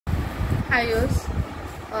Hi viewers.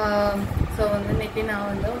 So இன்னைக்கு நான்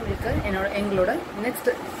வந்து உங்களுக்கு எங்களோட next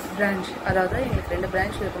branch அதாவது எங்களுக்கு ரெண்டு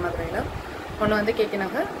branch இருக்கு மதுரையில. ஒன்னு வந்து கேகே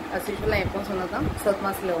நகர் as usual நான் எப்பவும் சொன்னதுதான்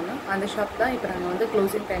silks-southmasiல ஒன்னு. அந்த ஷாப் தான் இப்போ நாங்க வந்து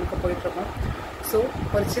க்ளோசிங் டைம்க்கு போயிட்டு இருக்கோம். சோ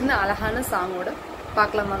ஒரு சின்ன அழகான சாங்கோட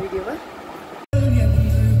பார்க்கலாமா வீடியோவை?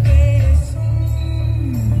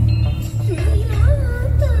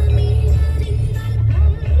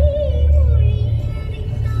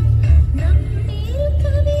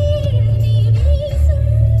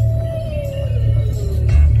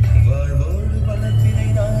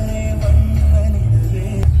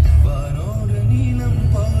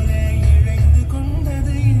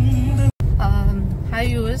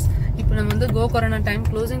 கொரோனா டைம்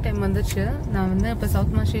க்ளோசிங் டைம் வந்துச்சு. நான் வந்து இப்போ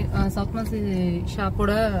சவுத்மாசி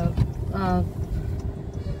ஷாப்போட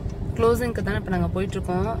க்ளோசிங்க்கு தானே இப்போ நாங்கள்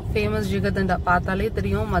போயிட்டுருக்கோம். ஃபேமஸ் ஜிகதண்டா பார்த்தாலே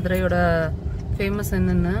தெரியும் மதுரையோட ஃபேமஸ்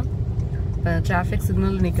என்னென்னு. இப்போ டிராஃபிக்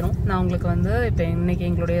சிக்னல் நிற்கிறோம். நான் உங்களுக்கு வந்து இப்போ இன்னைக்கு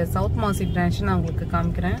எங்களுடைய சவுத்மாசி பிரான்ச் நான் உங்களுக்கு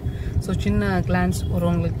காமிக்கிறேன். ஸோ சின்ன கிளான்ஸ் ஒரு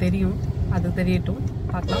உங்களுக்கு தெரியும், அது தெரியட்டும்,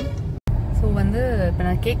 பார்க்கலாம். ஸோ வந்து இப்போ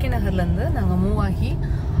நான் கேகே நகர்லேருந்து நாங்கள் மூவ் ஆகி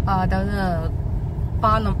அதாவது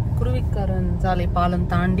பாலம் குருவிக்காரன் சாலை பாலம்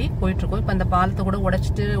தாண்டி போயிட்டுருக்கோம். இப்போ அந்த பாலத்தை கூட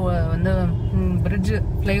உடைச்சிட்டு வந்து பிரிட்ஜு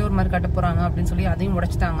ஃப்ளைஓவர் மாதிரி கட்ட போகிறாங்க அப்படின்னு சொல்லி அதையும்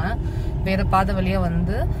உடைச்சிட்டாங்க. வேறு பாதை வழியாக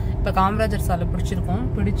வந்து இப்போ காமராஜர் சாலை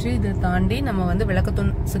பிடிச்சி இதை தாண்டி நம்ம வந்து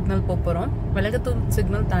விளக்கத்தூண் சிக்னல் போகிறோம். விளக்கத்தூண்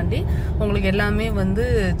சிக்னல் தாண்டி உங்களுக்கு எல்லாமே வந்து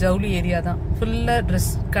ஜவுளி ஏரியா தான், ஃபுல்லாக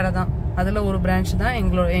ட்ரெஸ் கடை தான். அதில் ஒரு பிரான்ச் தான்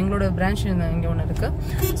எங்களோட பிரான்ச் இங்கே ஒன்று இருக்குது.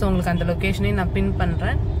 ஸோ உங்களுக்கு அந்த லொக்கேஷனையும் நான் பின்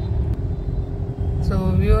பண்ணுறேன். ஸோ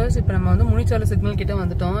வியூவர்ஸ், இப்போ நம்ம வந்து முனிச்சாலை சிக்னல் கிட்ட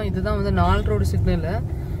வந்துட்டோம். இதுதான் வந்து 4 ரோடு சிக்னல்.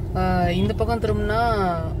 இந்த பக்கம் திரும்பினா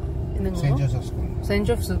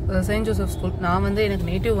செயின்ட் ஜோசப் ஸ்கூல். நான் வந்து எனக்கு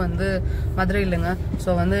நேட்டிவ் வந்து மதுரை இல்லைங்க.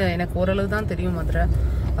 ஸோ வந்து எனக்கு ஓரளவு தான் தெரியும் மதுரை.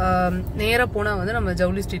 நேராக போனால் வந்து நம்ம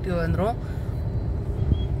ஜவுளி ஸ்ட்ரீட்டுக்கு வந்துடும்.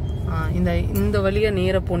 இந்த வழியாக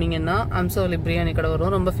நேராக போனீங்கன்னா அம்சவலி பிரியாணி கடை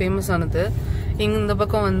வரும், ரொம்ப ஃபேமஸானது. இந்த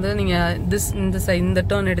பக்கம் வந்து நீங்கள் இந்த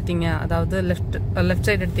டர்ன் எடுத்தீங்க, அதாவது லெஃப்ட்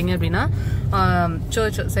சைடு எடுத்தீங்க அப்படின்னா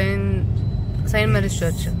search Saint Mary's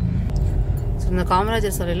search. So இந்த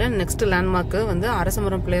காமராஜர் சாலையில் நெக்ஸ்ட் லேண்ட்மார்க்கு வந்து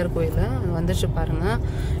அரசமரம் பிள்ளையார் கோயில் வந்துச்சு பாருங்க.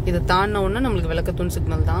 இதை தாண்டின உடனே நம்மளுக்கு விளக்கத்தூண்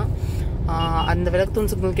சிக்னல் தான். அந்த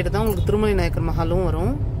விளக்கத்தூண் சிக்னல் கிட்ட தான் உங்களுக்கு திருமலை நாயக்கர் மஹாலும்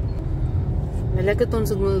வரும். விளக்கத்தூண்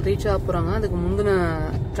சிக்னல் ரீச் ஆக போகிறாங்க, அதுக்கு முந்தின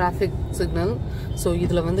டிராஃபிக் சிக்னல். ஸோ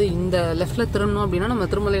இதில் வந்து இந்த லெஃப்டில் திரும்பணும் அப்படின்னா நம்ம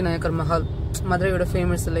திருமலை நாயக்கர் மஹால் மதுரையோட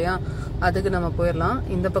ஃபேமஸ் இல்லையா, அதுக்கு நம்ம போயிடலாம்.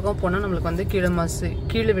 இந்த பக்கம் போனால் நம்மளுக்கு வந்து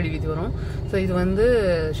கீழே வெடி வீதி வரும். ஸோ இது வந்து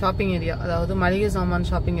ஷாப்பிங் ஏரியா, அதாவது மளிகை சாமான்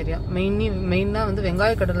ஷாப்பிங் ஏரியா. மெயினாக வந்து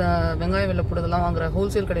வெங்காய வெள்ளப்பூடெல்லாம் வாங்குற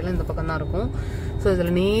ஹோல்சேல் கடையில் இந்த பக்கம் தான் இருக்கும். ஸோ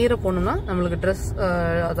இதில் நேராக போனோம்னா நம்மளுக்கு ட்ரெஸ்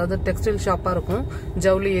அதாவது டெக்ஸ்டைல் ஷாப்பாக இருக்கும்,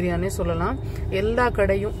 ஜவுளி ஏரியானே சொல்லலாம். எல்லா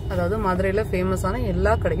கடையும், அதாவது மதுரையில் ஃபேமஸான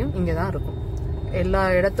எல்லா கடையும் இங்கே தான் இருக்கும்.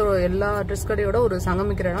 எல்லா ட்ரெஸ் கடையோட ஒரு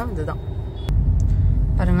சங்கமிக்கிற இடம் இதுதான்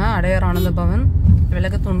பாருங்க. அடையார் ஆனந்த பவன்,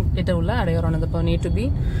 விளக்கத்தூண் கிட்ட உள்ள Adyar Ananda Pawan A to B.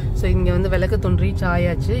 So இங்கே வந்து விளக்கத்தூண் ரீச்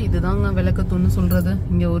ஆயாச்சு. இதுதாங்க விளக்கத்தூண் சொல்றது.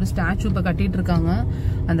 இங்கே ஒரு ஸ்டாச்சு இப்போ கட்டிட்டு இருக்காங்க,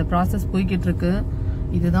 அந்த ப்ராசஸ் போய்கிட்டு இருக்கு.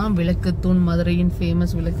 இதுதான் விளக்கத்தூண், மதுரையின்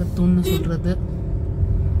ஃபேமஸ் விளக்கத்தூண்னு சொல்றது.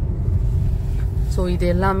 ஸோ இது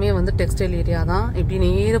எல்லாமே வந்து டெக்ஸ்டைல் ஏரியா தான். இப்படி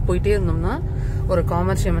நேராக போயிட்டே இருந்தோம்னா ஒரு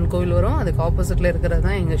காமாட்சியம்மன் கோவில் வரும், அதுக்கு ஆப்போசிட்ல இருக்கிறது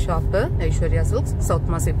தான் எங்கள் shop Aishwarya silks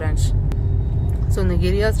சவுத்மாசி branch. So இந்த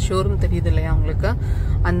ஏரியா ஷோரூம் தெரியுது இல்லையா உங்களுக்கு,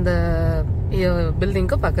 அந்த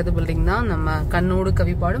பில்டிங்க்கு பக்கத்து பில்டிங் தான் நம்ம கண்ணோடு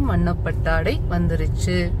கவி பாடும் வண்ண பட்டாடை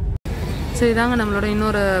வந்துருச்சு. ஸோ இதாங்க நம்மளோட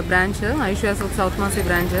இன்னொரு branch, Aishwarya silks சவுத்மாசி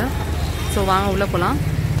branch. So வாங்க உள்ளே போகலாம்.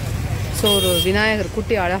 ஸோ ஒரு விநாயகர்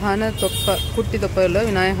குட்டி அழகான குட்டி தொப்பை உள்ள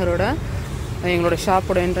விநாயகரோட எங்களோட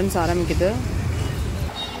ஷாப்போட என்ட்ரன்ஸ் ஆரம்பிக்குது.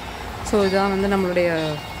 ஸோ இதான் வந்து நம்மளுடைய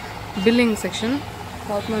பில்லிங் செக்ஷன்,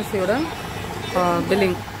 சவுத்மாசியோட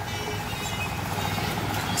பில்லிங்.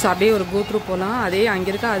 ஸோ அப்படியே ஒரு கோத்ரூ போகலாம். அங்கே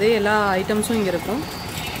இருக்க அதே எல்லா ஐட்டம்ஸும் இங்கே இருக்கும்.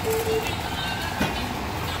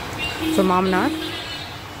 ஸோ மாமனார்,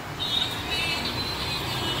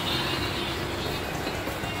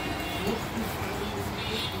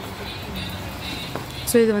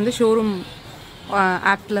 ஸோ இது வந்து ஷோரூம்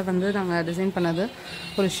ஆப்பில் வந்து நாங்கள் டிசைன் பண்ணது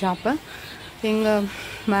ஒரு ஷாப்பு. எங்கள்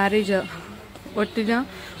மேரேஜை ஒட்டி தான்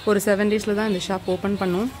ஒரு 7 days தான் இந்த ஷாப் ஓப்பன்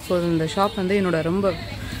பண்ணோம். ஸோ இந்த ஷாப் வந்து ரொம்ப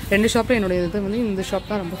 2 ஷாப்பில் என்னுடைய இது வந்து இந்த ஷாப்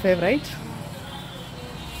தான் ரொம்ப ஃபேவரைட்.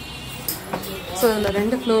 ஸோ இதில்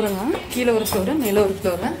 2 ஃப்ளோருங்க, கீழே ஒரு ஃப்ளோரு மேலே ஒரு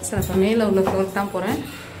ஃப்ளோரு. ஸோ இப்போ மேலே உள்ள ஃப்ளோருக்கு தான் போகிறேன்.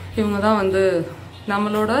 இவங்க தான் வந்து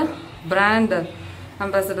நம்மளோட பிராண்ட்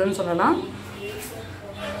அம்பாசிடர்னு சொல்லலாம்.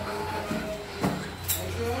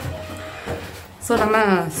 ஸோ நம்ம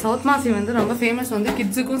சவுத்மாசி வந்து ரொம்ப ஃபேமஸ் வந்து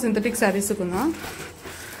கிட்ஸுக்கும் சிந்தட்டிக் சாரீஸுக்கும் தான்.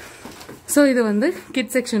 So இது வந்து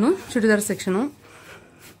kids section, chudidar section.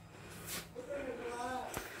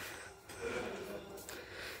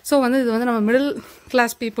 So வந்து இது வந்து நம்ம middle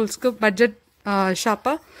class பீப்புள்ஸ்க்கு budget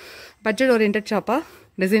ஷாப்பாக budget orient ஷாப்பாக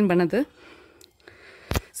design பண்ணது.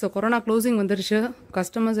 ஸோ கொரோனா க்ளோசிங் வந்துருச்சு,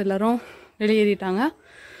 கஸ்டமர்ஸ் எல்லோரும் வெளியேறிட்டாங்க.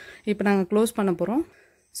 இப்போ நாங்கள் க்ளோஸ் பண்ண போகிறோம்.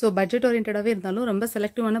 ஸோ பட்ஜெட் ஓரியன்டாகவே இருந்தாலும் ரொம்ப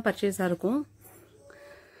செலக்டிவான பர்ச்சேஸாக இருக்கும்.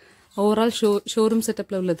 ஓவரால் ஷோரூம்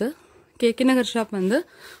செட்டப்பில் உள்ளது. கேகே நகர் ஷாப் வந்து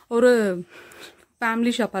ஒரு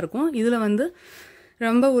ஃபேமிலி ஷாப்பாக இருக்கும். இதில் வந்து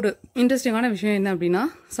ரொம்ப ஒரு இன்ட்ரெஸ்டிங்கான விஷயம் என்ன அப்படின்னா,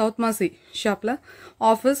 சவுத் மாசி ஷாப்பில்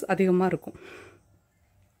ஆஃபர்ஸ் அதிகமாக இருக்கும்.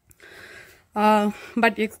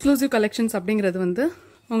 பட் எக்ஸ்க்ளூசிவ் கலெக்ஷன்ஸ் அப்படிங்கிறது வந்து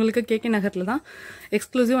உங்களுக்கு கேகே நகரில் தான்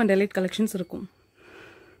எக்ஸ்க்ளூசிவ் அண்ட் எலைட் கலெக்ஷன்ஸ் இருக்கும்.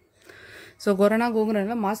 ஸோ கொரோனா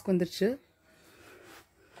கோகுரனால மாஸ்க் வந்துருச்சு.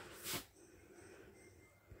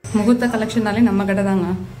 முகூர்த்த கலெக்ஷன்னாலே நம்ம கடை தாங்க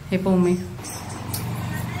எப்போவுமே.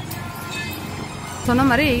 சொன்ன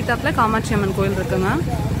மாதிரி 8th காமாட்சி அம்மன் கோயில் இருக்குங்க.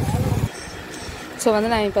 ஸோ வந்து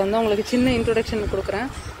நான் இப்போ வந்து உங்களுக்கு சின்ன இன்ட்ரொடக்ஷன் கொடுக்குறேன்.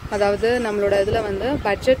 அதாவது நம்மளோட இதில் வந்து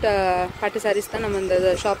பட்ஜெட் பட்டு சாரீஸ் தான் நம்ம இந்த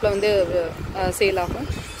ஷாப்பில் வந்து சேல் ஆகும்.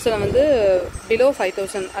 ஸோ நான் வந்து பிலோ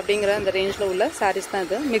 5000 அப்படிங்கிற அந்த ரேஞ்சில் உள்ள சாரீஸ் தான்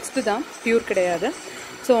இது. மிக்ஸ்டு தான், பியூர் கிடையாது.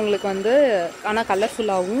 ஸோ உங்களுக்கு வந்து ஆனால்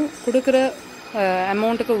கலர்ஃபுல்லாகவும் கொடுக்குற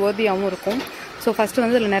அமௌண்ட்டுக்கு வர்தியாகவும் இருக்கும். ஸோ ஃபஸ்ட்டு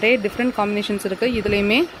வந்து இதில் நிறைய டிஃப்ரெண்ட் காம்பினேஷன்ஸ் இருக்குது.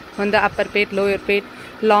 இதுலேயுமே வந்து Appar bad, lower bad,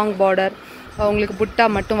 long border, உங்களுக்கு புட்டா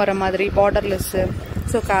மட்டும் வர மாதிரி, பார்டர்லெஸ்ஸு.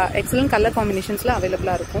 ஸோ எக்ஸலண்ட் கலர் காம்பினேஷன்ஸில்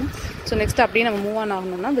அவைலபிளாக இருக்கும். ஸோ நெக்ஸ்ட் அப்படியே நம்ம மூவ் ஆன்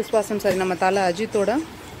ஆகணும்னா விஸ்வாசம் சாரி, நம்ம தலை அஜித்தோட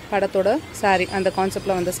படத்தோட சாரீ, அந்த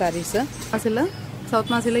கான்செப்டில் வந்து சாரீஸு. மாசியில்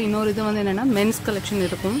சவுத் மாசியில் இன்னொரு இது வந்து என்னென்னா மென்ஸ் கலெக்ஷன்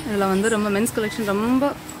இருக்கும். இதில் வந்து ரொம்ப மென்ஸ் கலெக்ஷன் ரொம்ப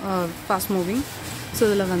ஃபாஸ்ட் மூவிங். ஸோ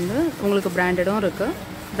இதில் வந்து உங்களுக்கு பிராண்டடும் இருக்குது,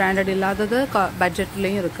 பிராண்டட் இல்லாதது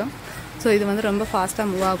பட்ஜெட்லேயும் இருக்குது. ஸோ இது வந்து ரொம்ப ஃபாஸ்ட்டாக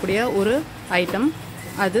மூவ் ஆகக்கூடிய ஒரு ஐட்டம்.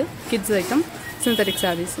 அது கிட்ஸ் ஐட்டம், சிந்தட்டிக்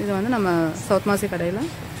சாரீஸ். இது வந்து நம்ம சவுத் மாசி கடையில்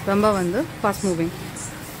ரொம்ப வந்து ஃபாஸ்ட் மூவிங்.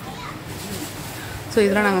 ஸோ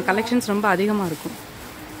இதில் நாங்கள் கலெக்ஷன்ஸ் ரொம்ப அதிகமாக இருக்கும்.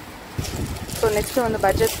 ஸோ நெக்ஸ்ட்டு வந்து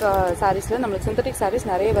பட்ஜெட் சாரீஸில் நம்மளுக்கு சிந்தட்டிக் சாரீஸ்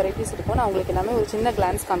நிறைய வெரைட்டிஸ் இருக்கும். நான் உங்களுக்கு எல்லாமே ஒரு சின்ன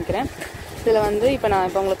கிளான்ஸ் காமிக்கிறேன். இதில் வந்து இப்போ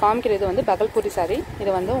உங்களுக்கு காமிக்கிறது வந்து பகல்பூரி சாரீ.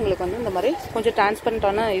 இது வந்து உங்களுக்கு வந்து இந்த மாதிரி கொஞ்சம்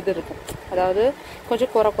டிரான்ஸ்பரண்டான இது இருக்கும், அதாவது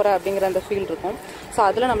கொஞ்சம் குறை அப்படிங்கிற அந்த ஃபீல் இருக்கும். ஸோ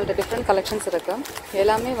அதில் நம்மள்ட்ட டிஃப்ரெண்ட் கலெக்ஷன்ஸ் இருக்குது.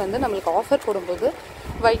 எல்லாமே வந்து நம்மளுக்கு ஆஃபர் போடும்போது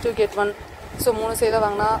buy 2 get 1, ஸோ 3 சேலை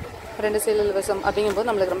வாங்கினா 2 சேலை இலவசம் அப்படிங்கும்போது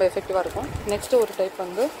நம்மளுக்கு ரொம்ப எஃபெக்டிவாக இருக்கும். நெக்ஸ்ட்டு ஒரு டைப்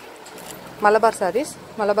வந்து மலபார் சாரீஸ்.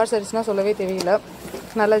 மலபார் சாரீஸ்னால் சொல்லவே தேவையில்லை.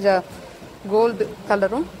 நல்ல கோல்டு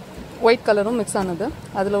கலரும் ஒயிட் கலரும் மிக்ஸ் ஆனது.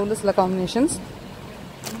 அதில் உள்ள சில காம்பினேஷன்ஸ்.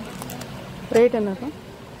 ரேட் என்ன இருக்கும்?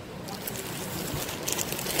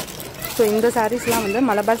 ஸோ இந்த சாரீஸ்லாம் வந்து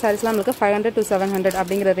மலபார் சாரீஸ்லாம் உங்களுக்கு 500 to 700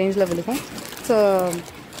 அப்படிங்கிற ரேஞ்சில் விழுக்கும். ஸோ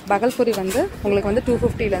பகல்பூரி வந்து உங்களுக்கு வந்து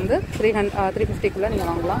 250லேருந்து 350க்குள்ளே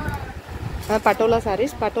நீங்கள் வாங்கலாம். பட்டோலா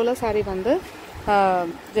சாரீஸ். பட்டோலா சாரீ வந்து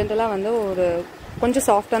ஜென்ரலாக வந்து ஒரு கொஞ்சம்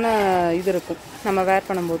சாஃப்டான இது இருக்கும் நம்ம வேர்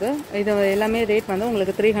பண்ணும்போது. இது எல்லாமே ரேட் வந்து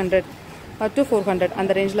உங்களுக்கு 300 to 400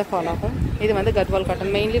 அந்த ரேஞ்சில் ஃபால் ஆகும். இது வந்து கட்வால்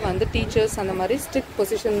காட்டன். மெயின்லி வந்து டீச்சர்ஸ் அந்த மாதிரி ஸ்ட்ரிக்ட்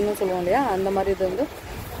பொசிஷன்னு சொல்லுவோம் இல்லையா, அந்த மாதிரி இது வந்து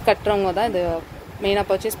கட்டுறவங்க தான் இது மெயினாக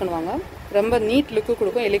பர்ச்சேஸ் பண்ணுவாங்க. ரொம்ப நீட் லுக்கு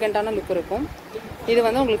கொடுக்கும், எலிகண்ட்டான லுக் இருக்கும். இது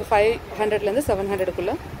வந்து உங்களுக்கு 500லேருந்து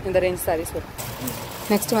 700க்குள்ளே இந்த ரேஞ்ச் சாரீஸ் வரும்.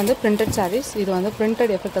 நெக்ஸ்ட் வந்து பிரிண்டட் சாரீஸ். இது வந்து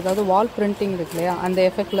பிரிண்டட் எஃபெக்ட், அதாவது வால் பிரிண்டிங் இருக்கு இல்லையா, அந்த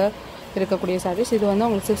எஃபெக்டில் இருக்கக்கூடிய சாரீஸ். இது வந்து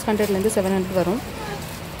உங்களுக்கு 600லேருந்து 700 வரும்.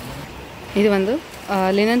 இது வந்து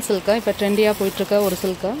லினன் சில்க்கு, இப்போ ட்ரெண்டியாக போயிட்டுருக்க ஒரு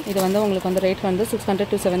சில்க்கு. இது வந்து உங்களுக்கு வந்து ரேட் வந்து 600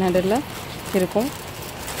 to 700 இருக்கும்.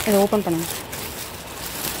 இதை ஓப்பன் பண்ணுங்க.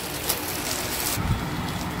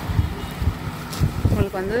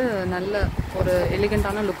 உங்களுக்கு வந்து நல்ல ஒரு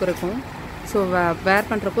எலிகண்ட்டான லுக் இருக்கும். ஸோ வேர்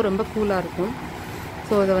பண்ணுறப்போ ரொம்ப கூலாக இருக்கும்.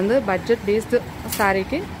 ஸோ இது வந்து பட்ஜெட் பேஸ்டு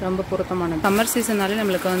சாரீக்கு ரொம்ப பொருத்தமானது. சம்மர் சீசன்னாலே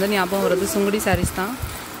நம்மளுக்கு வந்து ஞாபகம் வருது சுங்குடி சாரீஸ் தான்,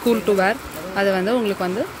 கூல் டு வேர். அது வந்து உங்களுக்கு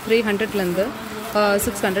வந்து 300லேருந்து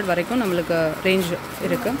 600 வரைக்கும் நம்மளுக்கு ரேஞ்ச்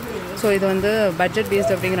இருக்குது. ஸோ இது வந்து பட்ஜெட்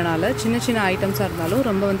பேஸ்ட் அப்படிங்கிறனால சின்ன சின்ன ஐட்டம்ஸாக இருந்தாலும்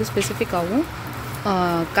ரொம்ப வந்து ஸ்பெசிஃபிக்காகவும்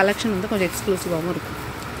கலெக்ஷன் வந்து கொஞ்சம் எக்ஸ்க்ளூசிவாகவும் இருக்கும்.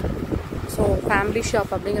 ஸோ ஃபேமிலி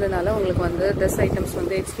ஷாப் அப்படிங்கிறதுனால உங்களுக்கு வந்து ட்ரெஸ் ஐட்டம்ஸ்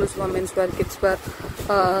வந்து எக்ஸ்க்ளூசிவாக மென்ஸ் வேர், கிட்ஸ் வேர்,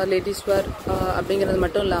 லேடிஸ் வேர் அப்படிங்கிறது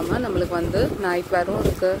மட்டும் இல்லாமல் நம்மளுக்கு வந்து நைட் வேரும்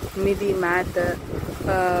இருக்குது. மிதி, மேட்டு,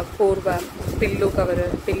 போர்வை, பில்லு கவரு,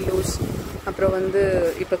 பில்லூஸ், அப்புறம் வந்து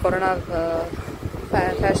இப்போ கொரோனா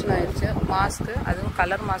ஃபேஷன் ஆகிடுச்சு மாஸ்க்கு, அதுவும்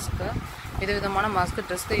கலர் மாஸ்க்கு, விதவிதமான மாஸ்க்கு,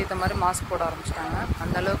 ட்ரெஸ்க்கு ஏற்ற மாதிரி மாஸ்க் போட ஆரம்பிச்சிட்டாங்க.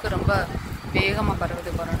 அந்தளவுக்கு ரொம்ப வேகமாக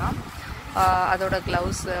பரவுது கொரோனா. அதோட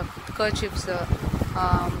க்ளவுஸு, கர்ச்சிப்ஸு,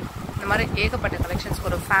 இந்த மாதிரி ஏகப்பட்ட கலெக்ஷன்ஸ்.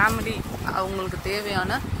 ஒரு ஃபேமிலி அவங்களுக்கு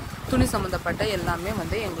தேவையான துணி சம்மந்தப்பட்ட எல்லாமே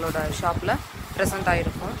வந்து எங்களோட ஷாப்பில் ப்ரெசென்ட்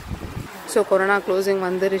ஆகிருக்கும். ஸோ கொரோனா க்ளோசிங்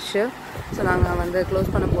வந்துருச்சு. ஸோ நாங்கள் வந்து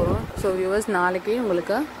க்ளோஸ் பண்ண போகிறோம். ஸோ வியூவர்ஸ், நாளைக்கு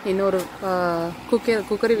உங்களுக்கு இன்னொரு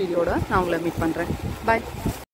குக்கரி வீடியோட நான் உங்களை மீட் பண்ணுறேன். பாய்.